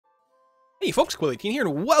Hey folks, Quilly18 here,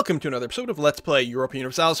 and welcome to another episode of Let's Play Europa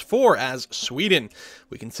Universalis 4 as Sweden.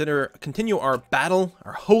 We continue our battle,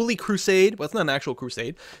 our holy crusade, well it's not an actual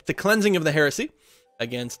crusade, the cleansing of the heresy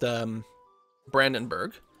against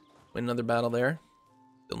Brandenburg. Win another battle there,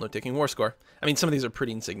 still no taking war score. I mean, some of these are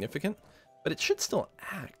pretty insignificant, but it should still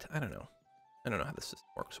act. I don't know how this system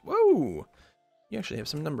works. Whoa! You actually have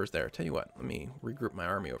some numbers there. Tell you what, let me regroup my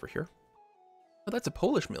army over here. Oh, that's a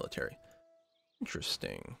Polish military.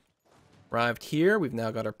 Interesting. Arrived here, we've now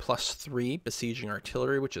got our +3 besieging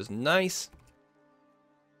artillery, which is nice.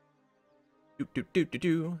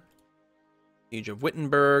 Siege of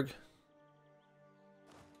Wittenberg.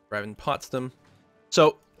 Arrived in Potsdam.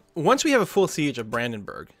 So, once we have a full siege of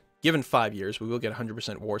Brandenburg, given 5 years, we will get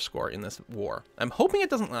 100% war score in this war. I'm hoping it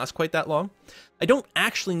doesn't last quite that long. I don't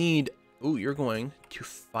actually need... Ooh, you're going to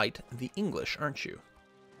fight the English, aren't you?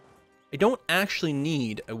 I don't actually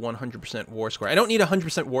need a 100% war score. I don't need a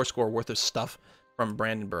 100% war score worth of stuff from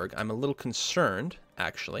Brandenburg. I'm a little concerned,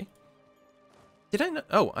 actually. Did I not?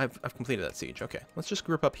 Oh, I've completed that siege. Okay, let's just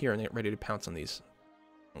group up here and get ready to pounce on these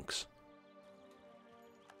hunks.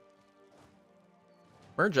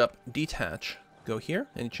 Merge up, detach, go here.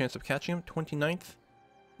 Any chance of catching him? 29th?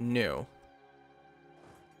 No.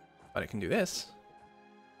 But I can do this.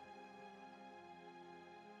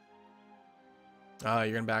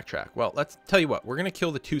 You're going to backtrack. Well, let's tell you what. We're going to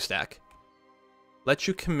kill the 2-stack. Let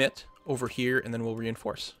you commit over here, and then we'll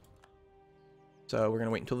reinforce. So we're going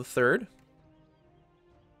to wait until the 3rd.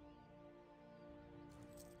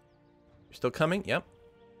 You're still coming? Yep.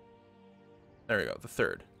 There we go, the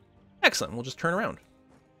 3rd. Excellent. We'll just turn around.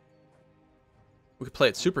 We could play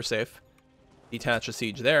it super safe. Detach a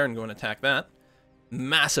siege there and go and attack that.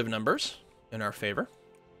 Massive numbers in our favor.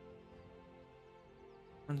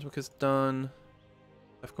 Brunswick is done.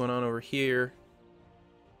 Stuff going on over here.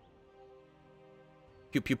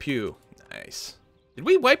 Pew, pew, pew. Nice. Did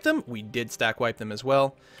we wipe them? We did stack wipe them as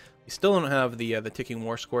well. We still don't have the ticking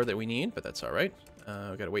war score that we need, but that's all right.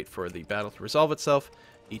 We've got to wait for the battle to resolve itself.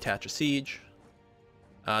 Detach a siege.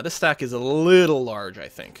 This stack is a little large, I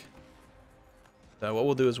think. So what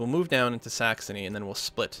we'll do is we'll move down into Saxony, and then we'll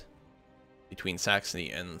split between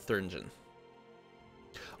Saxony and Thuringen.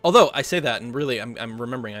 Although, I say that, and really, I'm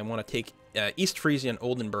remembering I want to take East Frisia and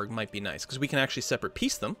Oldenburg might be nice, because we can actually separate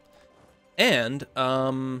piece them, and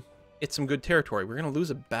it's some good territory. We're going to lose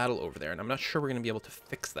a battle over there, and I'm not sure we're going to be able to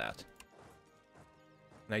fix that.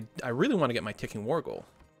 And I really want to get my ticking war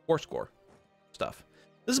score stuff.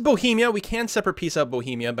 This is Bohemia. We can separate piece out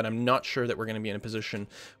Bohemia, but I'm not sure that we're going to be in a position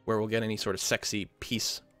where we'll get any sort of sexy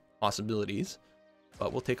peace possibilities,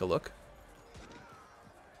 but we'll take a look.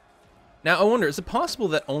 Now, I wonder, is it possible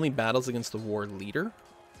that only battles against the war leader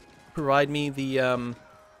provide me the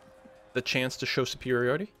chance to show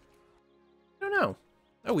superiority? I don't know.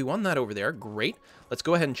 Oh, we won that over there. Great. Let's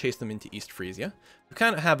go ahead and chase them into East Frisia. We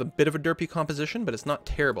kind of have a bit of a derpy composition, but it's not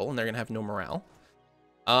terrible, and they're going to have no morale.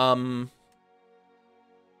 I'm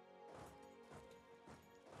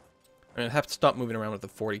going to have to stop moving around with the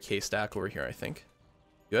 40k stack over here, I think.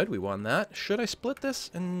 Good, we won that. Should I split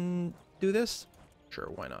this and do this?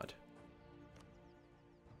 Sure, why not?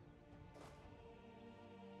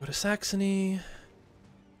 Go to Saxony.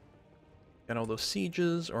 Got all those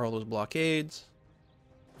sieges, or all those blockades.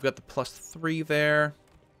 We've got the +3 there.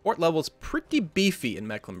 Fort level's pretty beefy in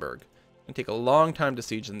Mecklenburg. It's going to take a long time to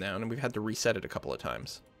siege them down, and we've had to reset it a couple of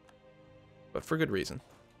times. But for good reason.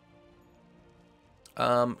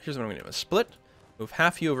 Here's what I'm going to do. Split. Move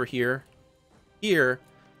half you over here. Here,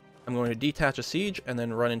 I'm going to detach a siege, and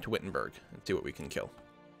then run into Wittenberg, and see what we can kill.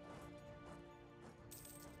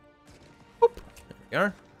 Boop. There we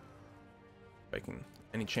are. If I can,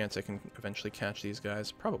 any chance I can eventually catch these guys?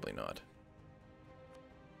 Probably not.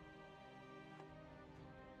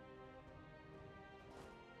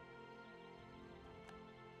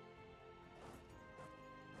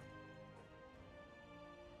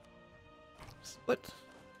 Split.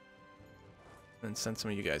 And send some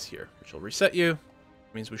of you guys here, which will reset you.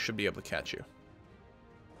 Means we should be able to catch you.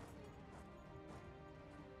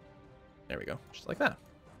 There we go, just like that.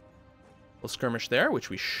 We'll skirmish there, which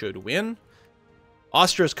we should win.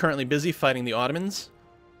 Austria is currently busy fighting the Ottomans,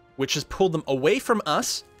 which has pulled them away from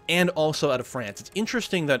us and also out of France. It's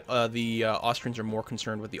interesting that the Austrians are more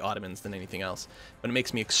concerned with the Ottomans than anything else, but it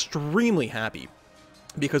makes me extremely happy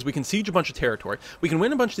because we can siege a bunch of territory. We can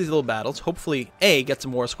win a bunch of these little battles. Hopefully, A, get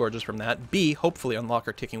some war score just from that. B, hopefully unlock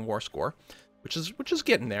our ticking war score, which is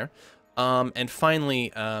getting there. And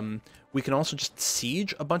finally, we can also just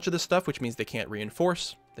siege a bunch of this stuff, which means they can't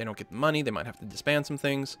reinforce. They don't get the money. They might have to disband some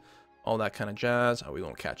things. All that kind of jazz. Oh, we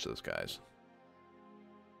won't catch those guys.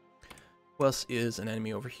 Who else is an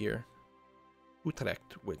enemy over here?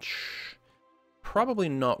 Utrecht, which probably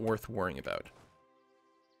not worth worrying about.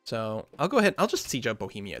 So I'll go ahead. I'll just siege out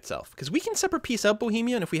Bohemia itself, because we can separate piece out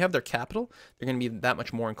Bohemia, and if we have their capital, they're going to be that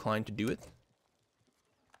much more inclined to do it.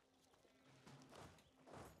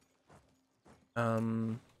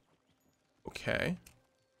 Okay.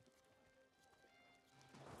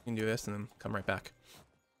 We can do this and then come right back.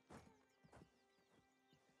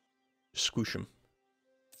 Just squoosh them.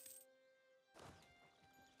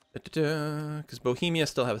 Because Bohemia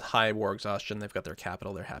still has high war exhaustion. They've got their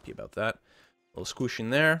capital. They're happy about that. A little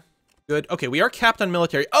squooshing there. Good. Okay, we are capped on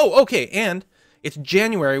military. Oh, okay, and it's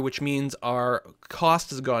January, which means our cost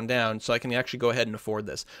has gone down, so I can actually go ahead and afford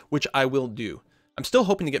this, which I will do. I'm still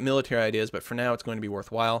hoping to get military ideas, but for now it's going to be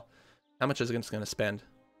worthwhile. How much is it going to spend?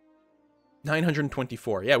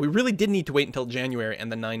 924. Yeah, we really did need to wait until January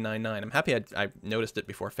and the 999. I'm happy I noticed it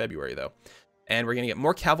before February, though. And we're going to get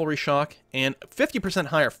more cavalry shock and 50%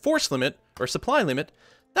 higher force limit, or supply limit.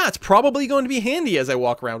 That's probably going to be handy as I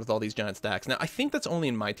walk around with all these giant stacks. Now, I think that's only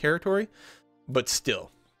in my territory, but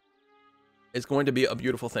still. It's going to be a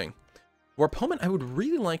beautiful thing. War opponent I would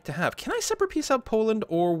really like to have. Can I separate piece out Poland,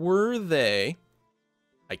 or were they...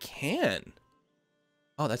 I can.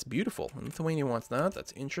 Oh, that's beautiful. Lithuania wants that.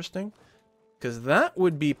 That's interesting. Because that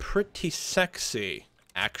would be pretty sexy,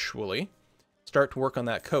 actually. Start to work on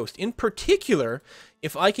that coast. In particular,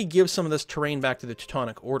 if I could give some of this terrain back to the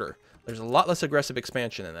Teutonic Order. There's a lot less aggressive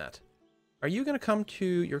expansion in that. Are you going to come to...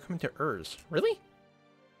 You're coming to Urs. Really?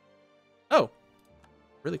 Oh.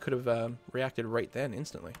 Really could have reacted right then,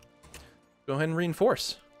 instantly. Go ahead and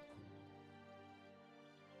reinforce.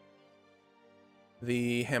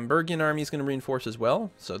 The Hamburgian army is going to reinforce as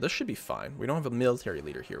well, so this should be fine. We don't have a military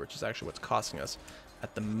leader here, which is actually what's costing us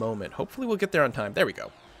at the moment. Hopefully we'll get there on time. There we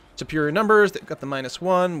go. Superior numbers, they've got the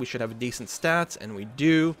 -1. We should have decent stats, and we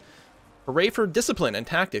do. Hooray for discipline and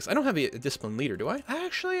tactics. I don't have a discipline leader, do I?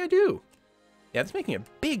 Actually, I do. Yeah, it's making a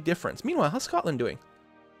big difference. Meanwhile, how's Scotland doing?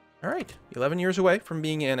 All right, 11 years away from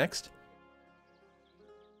being annexed.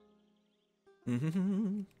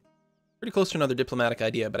 Pretty close to another diplomatic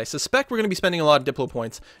idea, but I suspect we're going to be spending a lot of diplo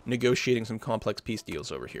points negotiating some complex peace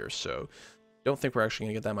deals over here, so don't think we're actually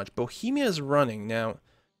going to get that much. Bohemia is running. Now,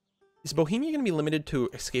 is Bohemia going to be limited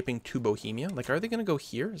to escaping to Bohemia? Like, are they going to go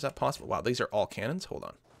here? Is that possible? Wow, these are all cannons? Hold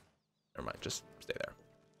on. Never mind, just stay there.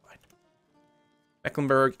 Fine.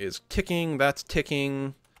 Mecklenburg is ticking. That's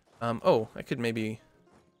ticking. Oh, I could maybe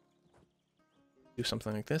do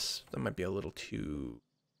something like this. That might be a little too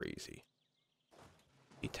crazy.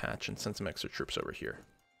 Detach and send some extra troops over here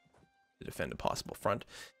to defend a possible front.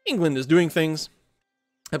 England is doing things.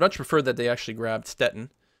 I'd much prefer that they actually grabbed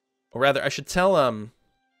Stettin. Or rather, I should tell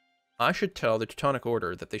the Teutonic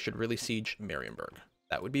Order that they should really siege Marienburg.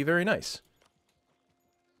 That would be very nice.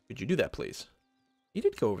 Could you do that, please? He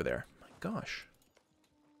did go over there. My gosh.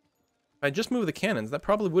 If I just moved the cannons, that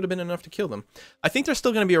probably would have been enough to kill them. I think they're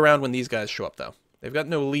still going to be around when these guys show up, though. They've got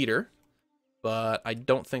no leader, but I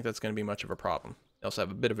don't think that's going to be much of a problem. They also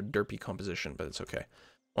have a bit of a derpy composition, but it's okay.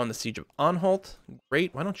 On the Siege of Anhalt.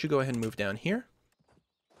 Great. Why don't you go ahead and move down here?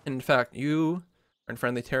 And in fact, you are in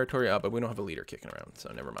friendly territory. Oh, but we don't have a leader kicking around,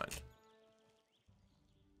 so never mind.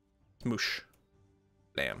 Smoosh.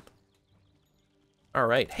 Bam. All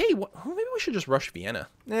right. Hey, maybe we should just rush Vienna.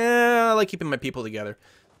 I like keeping my people together.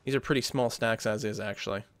 These are pretty small stacks as is,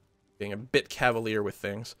 actually. Being a bit cavalier with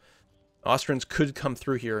things. Austrians could come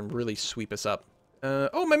through here and really sweep us up.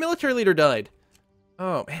 Oh, my military leader died.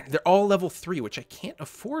 Oh, man. They're all level 3, which I can't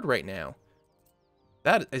afford right now.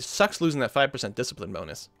 It sucks losing that 5% discipline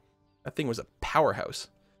bonus. That thing was a powerhouse.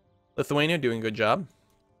 Lithuania doing a good job.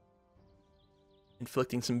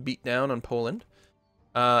 Inflicting some beatdown on Poland.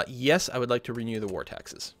 Yes, I would like to renew the war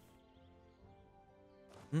taxes.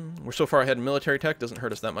 We're so far ahead in military tech, doesn't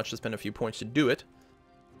hurt us that much to spend a few points to do it.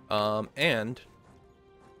 And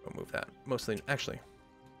we'll move that. Mostly, actually,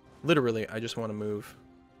 literally, I just want to move.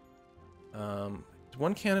 Is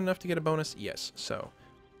one cannon enough to get a bonus? Yes. So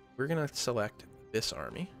we're gonna select this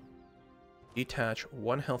army, detach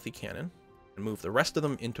one healthy cannon, and move the rest of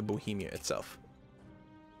them into Bohemia itself.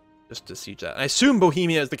 Just to siege that. I assume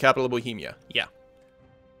Bohemia is the capital of Bohemia. Yeah.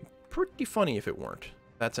 Pretty funny if it weren't.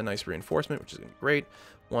 That's a nice reinforcement, which is going to be great.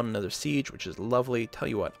 Another siege, which is lovely. Tell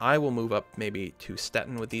you what, I will move up maybe to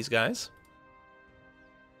Stettin with these guys.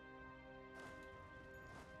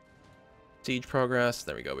 Siege progress.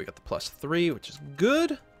 There we go. We got the +3, which is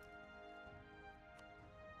good.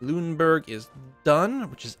 Lunenburg is done,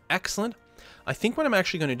 which is excellent. I think what I'm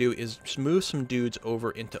actually going to do is move some dudes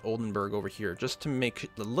over into Oldenburg over here, just to make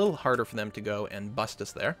it a little harder for them to go and bust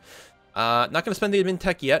us there. Not going to spend the admin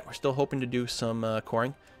tech yet. We're still hoping to do some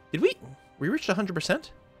coring. Did we reached 100%?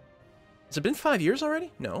 Has it been 5 years already?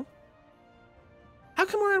 No. How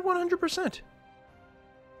come we're at 100%?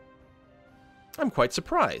 I'm quite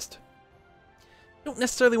surprised. Don't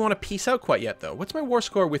necessarily want to peace out quite yet, though. What's my war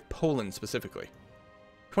score with Poland, specifically?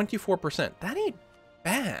 24%. That ain't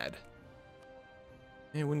bad.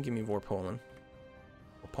 It wouldn't give me war Poland.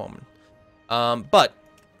 Or Poland. But,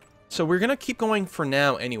 so we're going to keep going for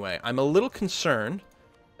now anyway. I'm a little concerned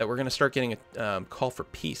that we're going to start getting a call for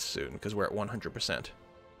peace soon, because we're at 100%.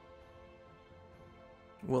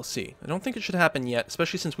 We'll see. I don't think it should happen yet,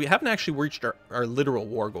 especially since we haven't actually reached our literal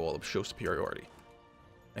war goal of show superiority.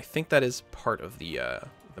 I think that is part of the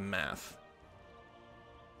math.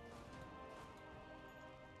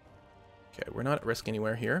 Okay, we're not at risk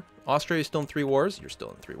anywhere here. Austria is still in 3 wars. You're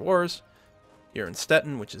still in 3 wars. You're in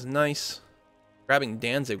Stettin, which is nice. Grabbing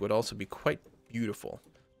Danzig would also be quite beautiful.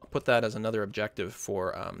 I'll put that as another objective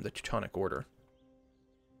for the Teutonic Order.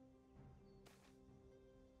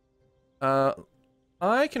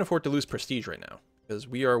 I can afford to lose prestige right now, because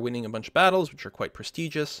we are winning a bunch of battles, which are quite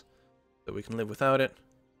prestigious, so we can live without it.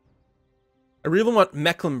 I really want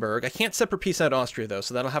Mecklenburg. I can't separate peace out Austria, though,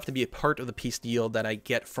 so that'll have to be a part of the peace deal that I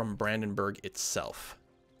get from Brandenburg itself.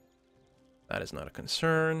 That is not a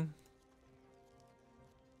concern.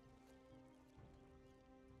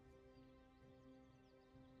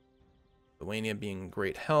 Lithuania being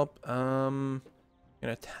great help. I'm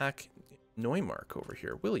going to attack Neumark over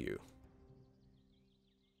here, will you?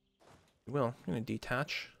 You will. I'm going to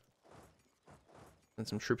detach. Send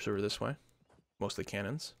some troops over this way. Mostly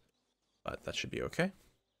cannons. But that should be okay.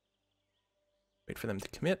 Wait for them to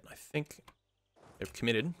commit. I think they've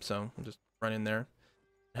committed, so we'll just run in there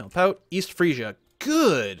and help out. East Frisia.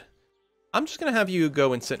 Good! I'm just going to have you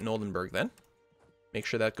go and sit in Oldenburg then. Make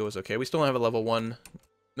sure that goes okay. We still don't have a level 1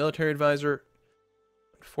 military advisor,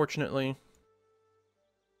 unfortunately.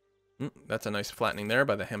 That's a nice flattening there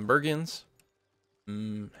by the Hamburgians.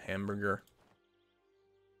 Hamburger.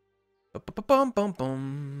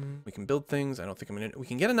 We can build things. I don't think I'm gonna... We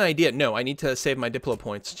can get an idea. No, I need to save my Diplo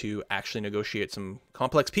points to actually negotiate some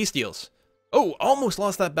complex peace deals. Oh, almost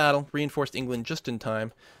lost that battle. Reinforced England just in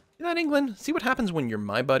time. See that, England? See what happens when you're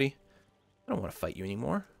my buddy? I don't want to fight you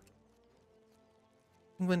anymore.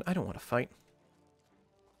 England, I don't want to fight.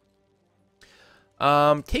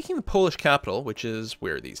 Taking the Polish capital, which is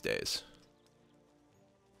where these days?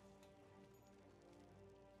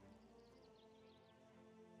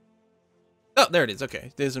 Oh, there it is.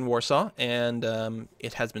 Okay. It is in Warsaw, and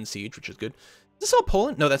it has been sieged, which is good. Is this all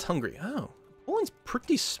Poland? No, that's Hungary. Oh, Poland's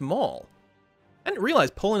pretty small. I didn't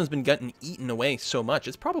realize Poland has been getting eaten away so much.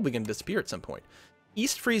 It's probably going to disappear at some point.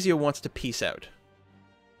 East Frisia wants to peace out.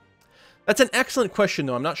 That's an excellent question,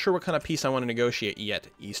 though. I'm not sure what kind of peace I want to negotiate yet,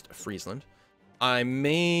 East Friesland. I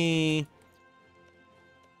may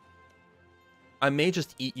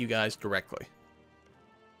just eat you guys directly.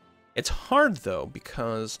 It's hard, though,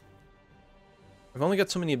 because I've only got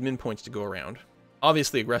so many admin points to go around.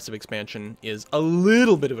 Obviously, aggressive expansion is a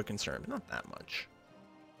little bit of a concern, but not that much.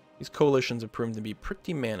 These coalitions have proven to be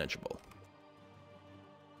pretty manageable.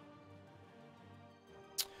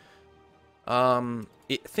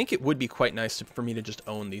 I think it would be quite nice for me to just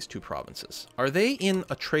own these 2 provinces. Are they in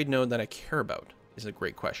a trade node that I care about? Is a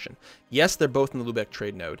great question. Yes, they're both in the Lubeck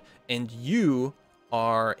trade node, and you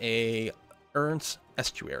are a Ernst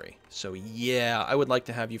estuary. So yeah, I would like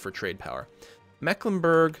to have you for trade power.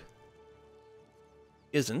 Mecklenburg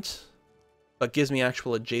isn't, but gives me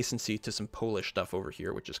actual adjacency to some Polish stuff over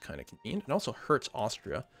here, which is kind of convenient. It also hurts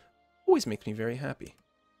Austria. Always makes me very happy.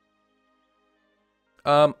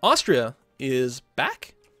 Austria is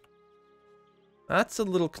back. That's a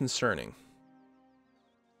little concerning.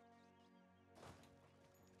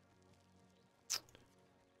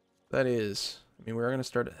 That is. I mean, we're going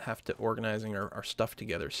to have to organizing our stuff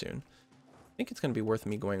together soon. I think it's going to be worth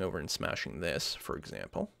me going over and smashing this, for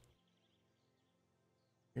example.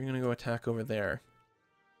 You're going to go attack over there.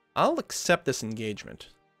 I'll accept this engagement.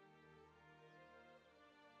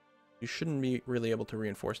 You shouldn't be really able to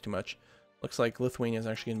reinforce too much. Looks like Lithuania is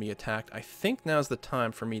actually going to be attacked. I think now's the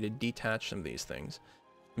time for me to detach some of these things.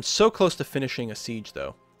 I'm so close to finishing a siege,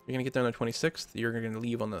 though. You're going to get there on the 26th. You're going to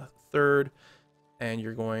leave on the 3rd. And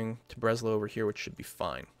you're going to Breslau over here, which should be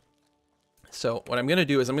fine. So what I'm going to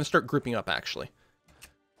do is I'm going to start grouping up, actually.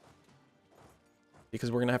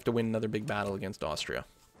 Because we're going to have to win another big battle against Austria.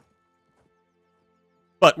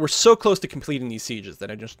 But we're so close to completing these sieges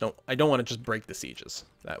that I don't want to just break the sieges.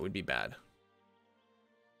 That would be bad.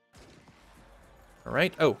 All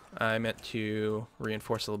right. Oh, I meant to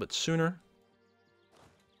reinforce a little bit sooner.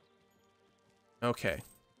 Okay.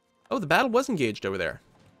 Oh, the battle was engaged over there.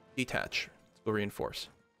 Detach. Let's go reinforce.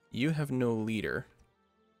 You have no leader.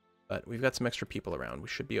 But we've got some extra people around. We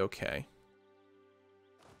should be okay.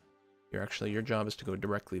 Your job is to go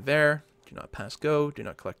directly there. Do not pass go. Do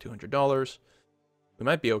not collect $200. We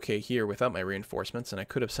might be okay here without my reinforcements, and I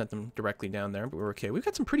could have sent them directly down there, but we're okay. We've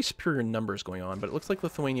got some pretty superior numbers going on, but it looks like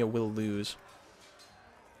Lithuania will lose.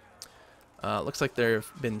 Looks like they've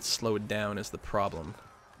been slowed down is the problem.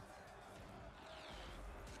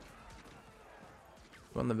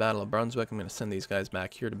 Won the Battle of Brunswick. I'm going to send these guys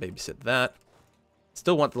back here to babysit that.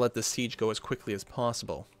 Still want to let this siege go as quickly as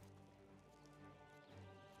possible.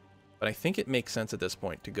 But I think it makes sense at this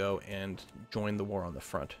point to go and join the war on the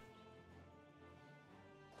front.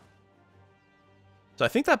 So I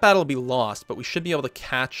think that battle will be lost, but we should be able to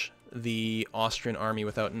catch the Austrian army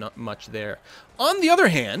without not much there. On the other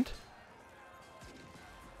hand,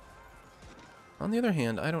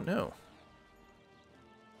 I don't know.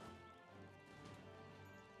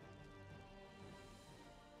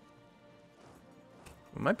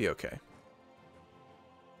 We might be okay.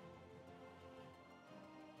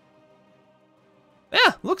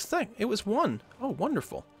 Yeah, looks like it was one. Oh,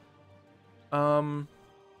 wonderful. So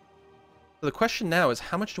the question now is,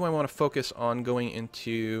 how much do I want to focus on going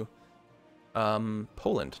into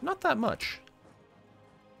Poland? Not that much.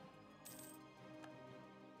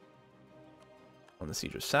 On the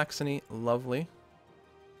siege of Saxony, lovely.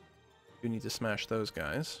 Do need to smash those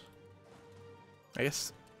guys. I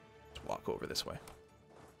guess let's walk over this way.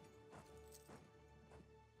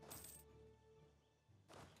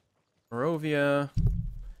 Moravia.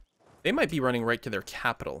 They might be running right to their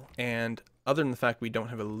capital, and other than the fact we don't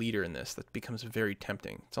have a leader in this, that becomes very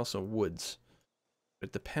tempting. It's also woods. But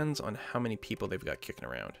it depends on how many people they've got kicking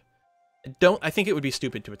around. I think it would be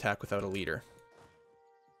stupid to attack without a leader.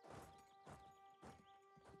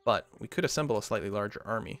 But we could assemble a slightly larger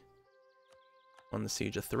army. On the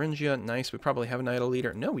siege of Thuringia, nice. We probably have an idle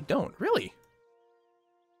leader. No, we don't. Really?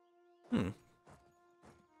 I'm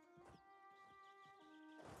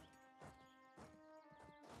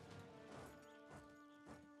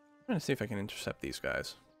trying to see if I can intercept these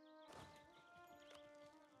guys.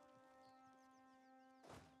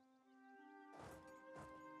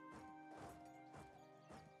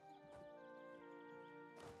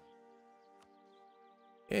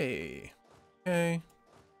 Okay. Okay.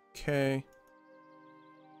 Okay.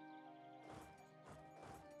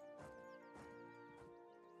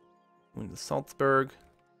 Win the Salzburg.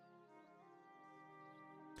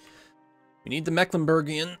 We need the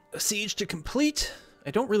Mecklenburgian siege to complete. I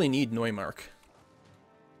don't really need Neumark.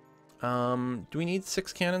 Do we need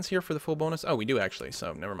 6 cannons here for the full bonus? Oh, we do actually,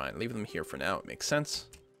 so never mind. Leave them here for now. It makes sense.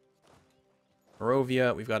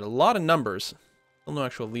 Moravia, we've got a lot of numbers. Still no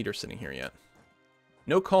actual leader sitting here yet.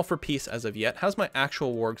 No call for peace as of yet. How's my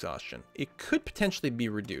actual war exhaustion? It could potentially be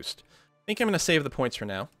reduced. I think I'm going to save the points for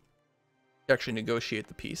now. Actually negotiate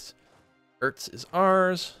the peace. Erz is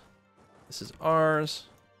ours. This is ours.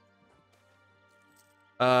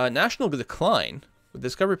 National decline. With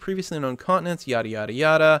discovery previously unknown continents, yada, yada,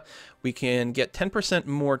 yada. We can get 10%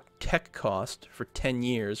 more tech cost for 10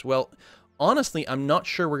 years. Well, honestly, I'm not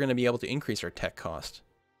sure we're going to be able to increase our tech cost,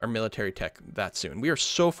 our military tech, that soon. We are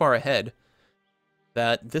so far ahead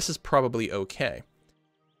that this is probably okay.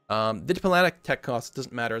 The diplomatic tech cost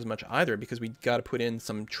doesn't matter as much either, because we got to put in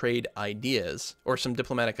some trade ideas, or some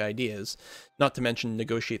diplomatic ideas, not to mention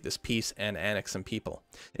negotiate this peace and annex some people.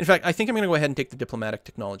 In fact, I think I'm going to go ahead and take the diplomatic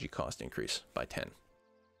technology cost increase by 10.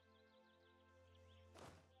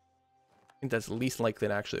 I think that's least likely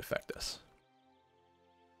to actually affect us.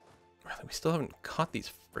 We still haven't caught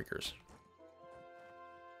these friggers.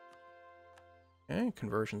 Okay,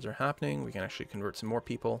 conversions are happening. We can actually convert some more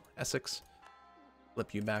people. Essex.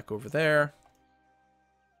 Flip you back over there.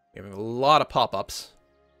 We have a lot of pop-ups.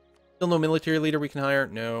 Still no military leader we can hire?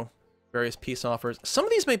 No. Various peace offers. Some of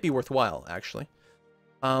these might be worthwhile, actually.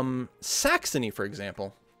 Saxony, for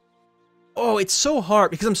example. Oh, it's so hard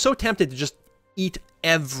because I'm so tempted to just eat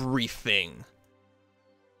everything.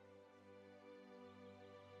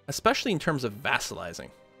 Especially in terms of vassalizing.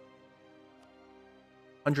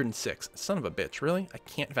 106. Son of a bitch, really? I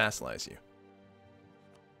can't vassalize you.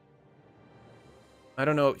 I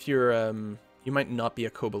don't know if you're, you might not be a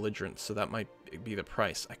co-belligerent, so that might be the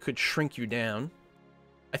price. I could shrink you down.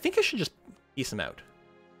 I think I should just piece him out.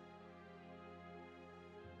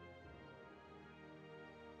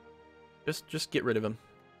 Just get rid of him.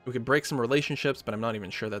 We could break some relationships, but I'm not even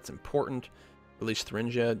sure that's important. Release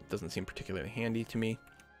Thuringia doesn't seem particularly handy to me.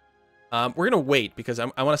 We're going to wait, because I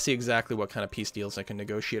want to see exactly what kind of peace deals I can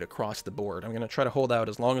negotiate across the board. I'm going to try to hold out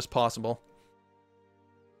as long as possible.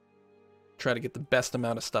 Try to get the best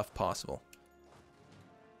amount of stuff possible.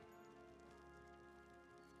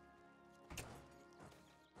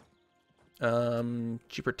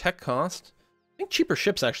 Cheaper tech cost. I think cheaper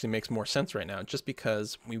ships actually makes more sense right now, just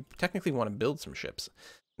because we technically want to build some ships.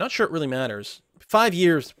 Not sure it really matters. 5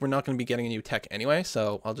 years, we're not going to be getting a new tech anyway,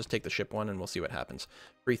 so I'll just take the ship one and we'll see what happens.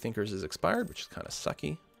 Free Thinkers is expired, which is kind of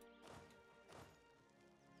sucky.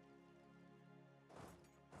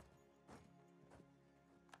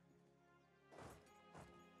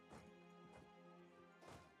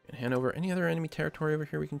 And hand over any other enemy territory over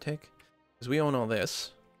here we can take, because we own all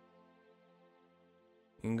this.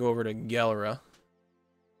 You can go over to Galera,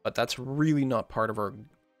 but that's really not part of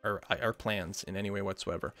our plans in any way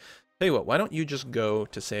whatsoever. Tell you what, why don't you just go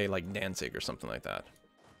to, say, like Danzig or something like that?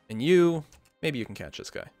 And you, maybe you can catch this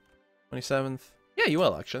guy. 27th. Yeah, you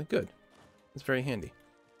will, actually. Good. It's very handy.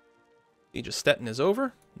 Siege of Stettin is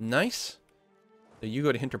over. Nice. So you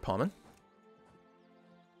go to Hinterpommen.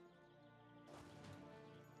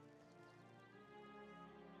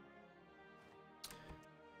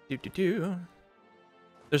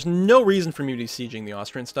 There's no reason for me to be sieging the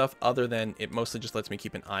Austrian stuff other than it mostly just lets me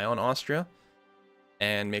keep an eye on Austria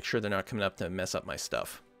and make sure they're not coming up to mess up my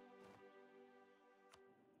stuff.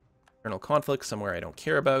 Internal conflict, somewhere I don't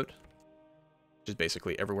care about, which is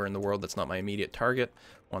basically everywhere in the world that's not my immediate target.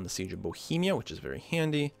 On the Siege of Bohemia, which is very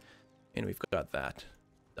handy, and we've got that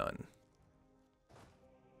done.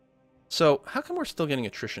 So how come we're still getting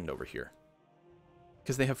attritioned over here?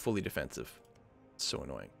 Because they have fully defensive. It's so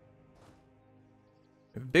annoying.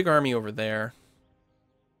 We have a big army over there.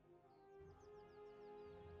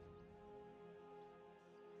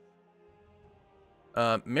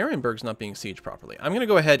 Marienburg's not being sieged properly. I'm going to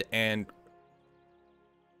go ahead and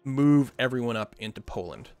move everyone up into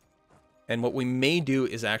Poland. And what we may do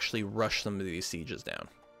is actually rush some of these sieges down,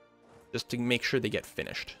 just to make sure they get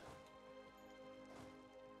finished.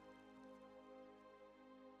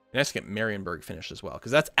 Nice to get Marienburg finished as well,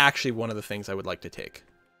 because that's actually one of the things I would like to take.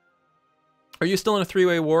 Are you still in a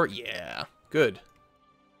three-way war? Yeah, good.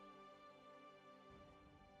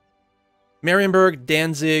 Marienburg,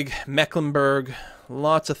 Danzig, Mecklenburg,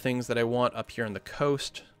 lots of things that I want up here on the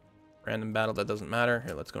coast. Random battle, that doesn't matter.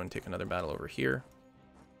 Here, let's go and take another battle over here,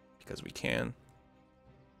 because we can.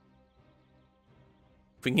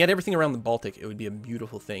 If we can get everything around the Baltic, it would be a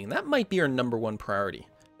beautiful thing. That might be our #1 priority.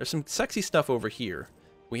 There's some sexy stuff over here.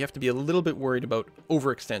 We have to be a little bit worried about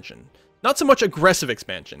overextension. Not so much aggressive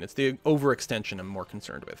expansion, it's the overextension I'm more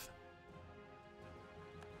concerned with.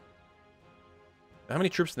 How many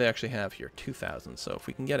troops do they actually have here? 2,000. So if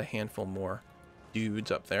we can get a handful more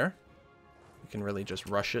dudes up there, we can really just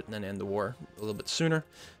rush it and then end the war a little bit sooner.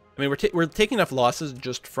 I mean, we're taking enough losses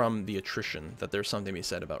just from the attrition that there's something to be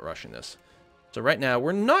said about rushing this. So right now,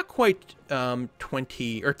 we're not quite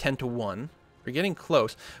 20 or 10 to 1. We're getting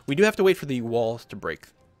close. We do have to wait for the walls to break,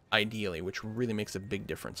 ideally, which really makes a big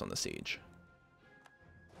difference on the siege.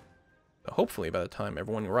 But hopefully, by the time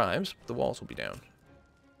everyone arrives, the walls will be down.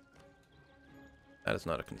 That is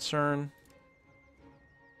not a concern.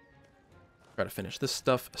 Try to finish this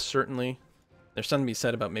stuff, certainly. There's something to be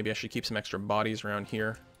said about maybe I should keep some extra bodies around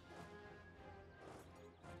here.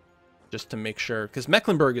 Just to make sure, because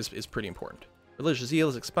Mecklenburg is pretty important. Religious zeal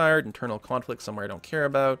is expired, internal conflict somewhere I don't care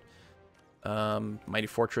about. Mighty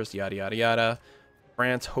fortress, yada yada yada.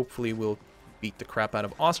 France hopefully will beat the crap out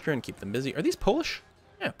of Austria and keep them busy. Are these Polish?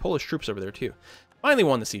 Yeah, Polish troops over there too. Finally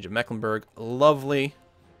won the siege of Mecklenburg. Lovely.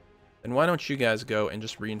 Then why don't you guys go and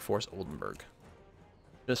just reinforce Oldenburg?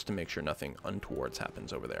 Just to make sure nothing untowards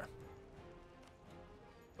happens over there.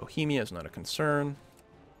 Bohemia is not a concern.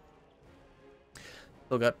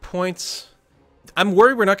 Still got points. I'm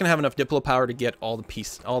worried we're not going to have enough Diplo power to get all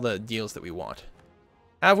the deals that we want.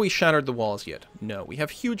 Have we shattered the walls yet? No. We have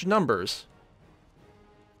huge numbers.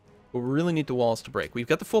 But we really need the walls to break. We've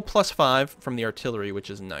got the full +5 from the artillery, which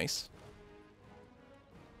is nice.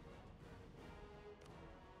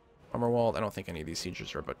 Armor wall. I don't think any of these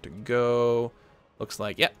sieges are about to go. Looks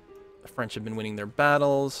like, yeah, the French have been winning their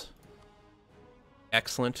battles.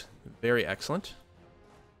 Excellent. Very excellent.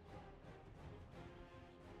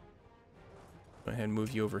 Go ahead and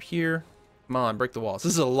move you over here. Come on, break the walls.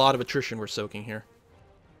 This is a lot of attrition we're soaking here.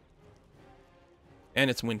 And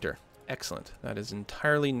it's winter. Excellent. That is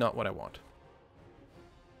entirely not what I want.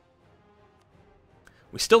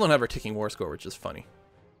 We still don't have our ticking war score, which is funny.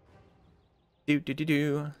 So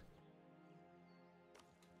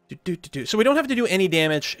we don't have to do any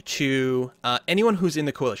damage to anyone who's in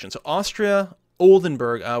the coalition. So Austria,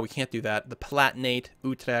 Oldenburg, we can't do that. The Palatinate,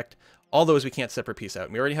 Utrecht, all those we can't separate peace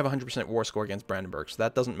out. We already have a 100% war score against Brandenburg, so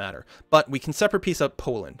that doesn't matter. But we can separate peace out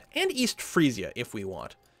Poland and East Frisia if we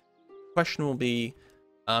want. Question will be,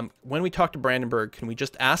 when we talk to Brandenburg, can we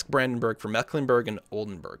just ask Brandenburg for Mecklenburg and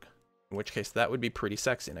Oldenburg? In which case, that would be pretty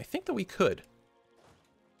sexy. And I think that we could.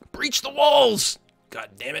 Breach the walls! God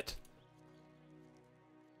damn it.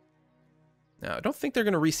 Now, I don't think they're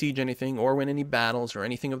going to re-siege anything or win any battles or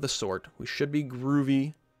anything of the sort. We should be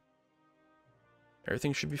groovy.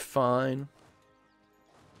 Everything should be fine.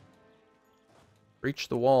 Breach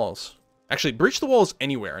the walls. Actually, breach the walls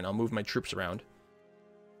anywhere, and I'll move my troops around.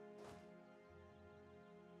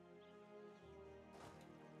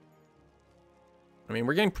 I mean,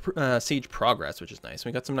 we're getting siege progress, which is nice.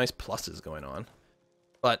 We got some nice pluses going on.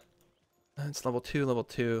 But it's level 2, level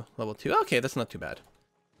 2, level 2. Okay, that's not too bad.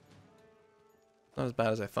 Not as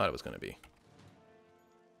bad as I thought it was going to be.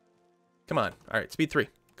 Come on. All right, speed 3.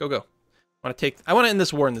 Go, go. I want to end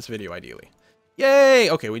this war in this video, ideally. Yay!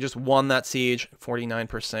 Okay, we just won that siege.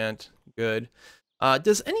 49%. Good.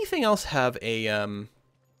 Does anything else have a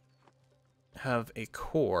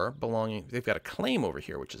core belonging? They've got a claim over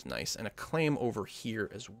here, which is nice, and a claim over here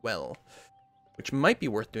as well, which might be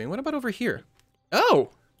worth doing. What about over here? Oh!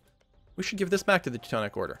 We should give this back to the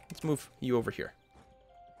Teutonic Order. Let's move you over here.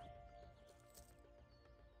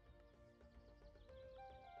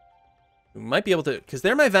 We might be able to, because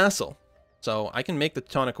they're my vassal, so I can make the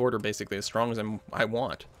Teutonic Order basically as strong as I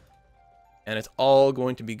want. And it's all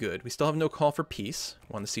going to be good. We still have no call for peace.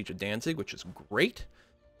 Won the Siege of Danzig, which is great.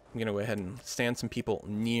 I'm going to go ahead and stand some people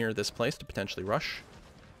near this place to potentially rush.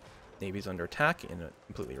 Navy's under attack in a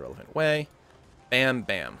completely irrelevant way. Bam,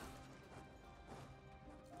 bam.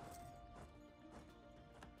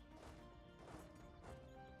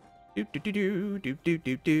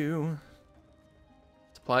 Do.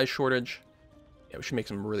 Supply shortage. Yeah, we should make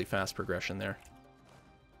some really fast progression there.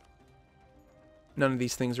 None of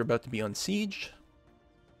these things are about to be unsieged.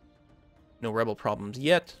 No rebel problems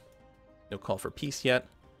yet. No call for peace yet.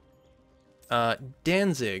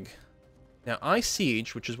 Danzig. Now, I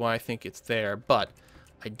siege, which is why I think it's there, but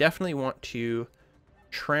I definitely want to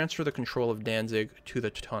transfer the control of Danzig to the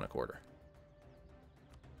Teutonic Order.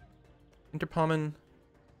 Interpommern.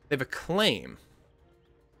 They have a claim.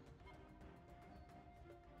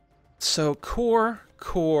 So, core,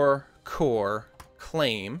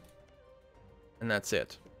 claim, and that's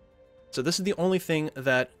it. So this is the only thing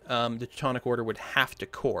that the Teutonic Order would have to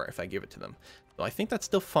core if I give it to them. So I think that's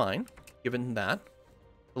still fine, given that.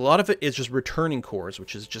 A lot of it is just returning cores,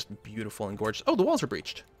 which is just beautiful and gorgeous. Oh, the walls are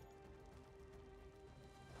breached.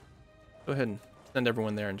 Go ahead and send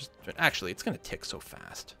everyone there and just... Actually, it's going to tick so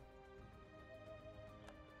fast.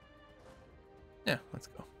 Yeah, let's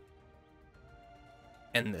go.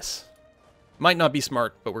 End this. Might not be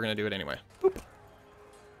smart, but we're going to do it anyway. Boop.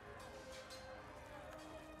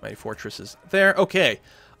 Mighty Fortress is there. Okay.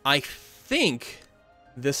 I think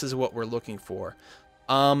this is what we're looking for.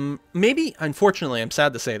 Maybe, unfortunately, I'm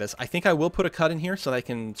sad to say this, I think I will put a cut in here so that I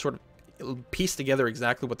can sort of piece together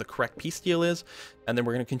exactly what the correct peace deal is, and then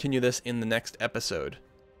we're going to continue this in the next episode.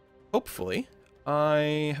 Hopefully,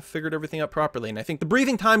 I have figured everything out properly, and I think the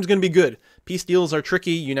breathing time is going to be good. Peace deals are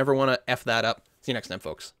tricky. You never want to F that up. See you next time,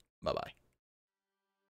 folks. Bye-bye.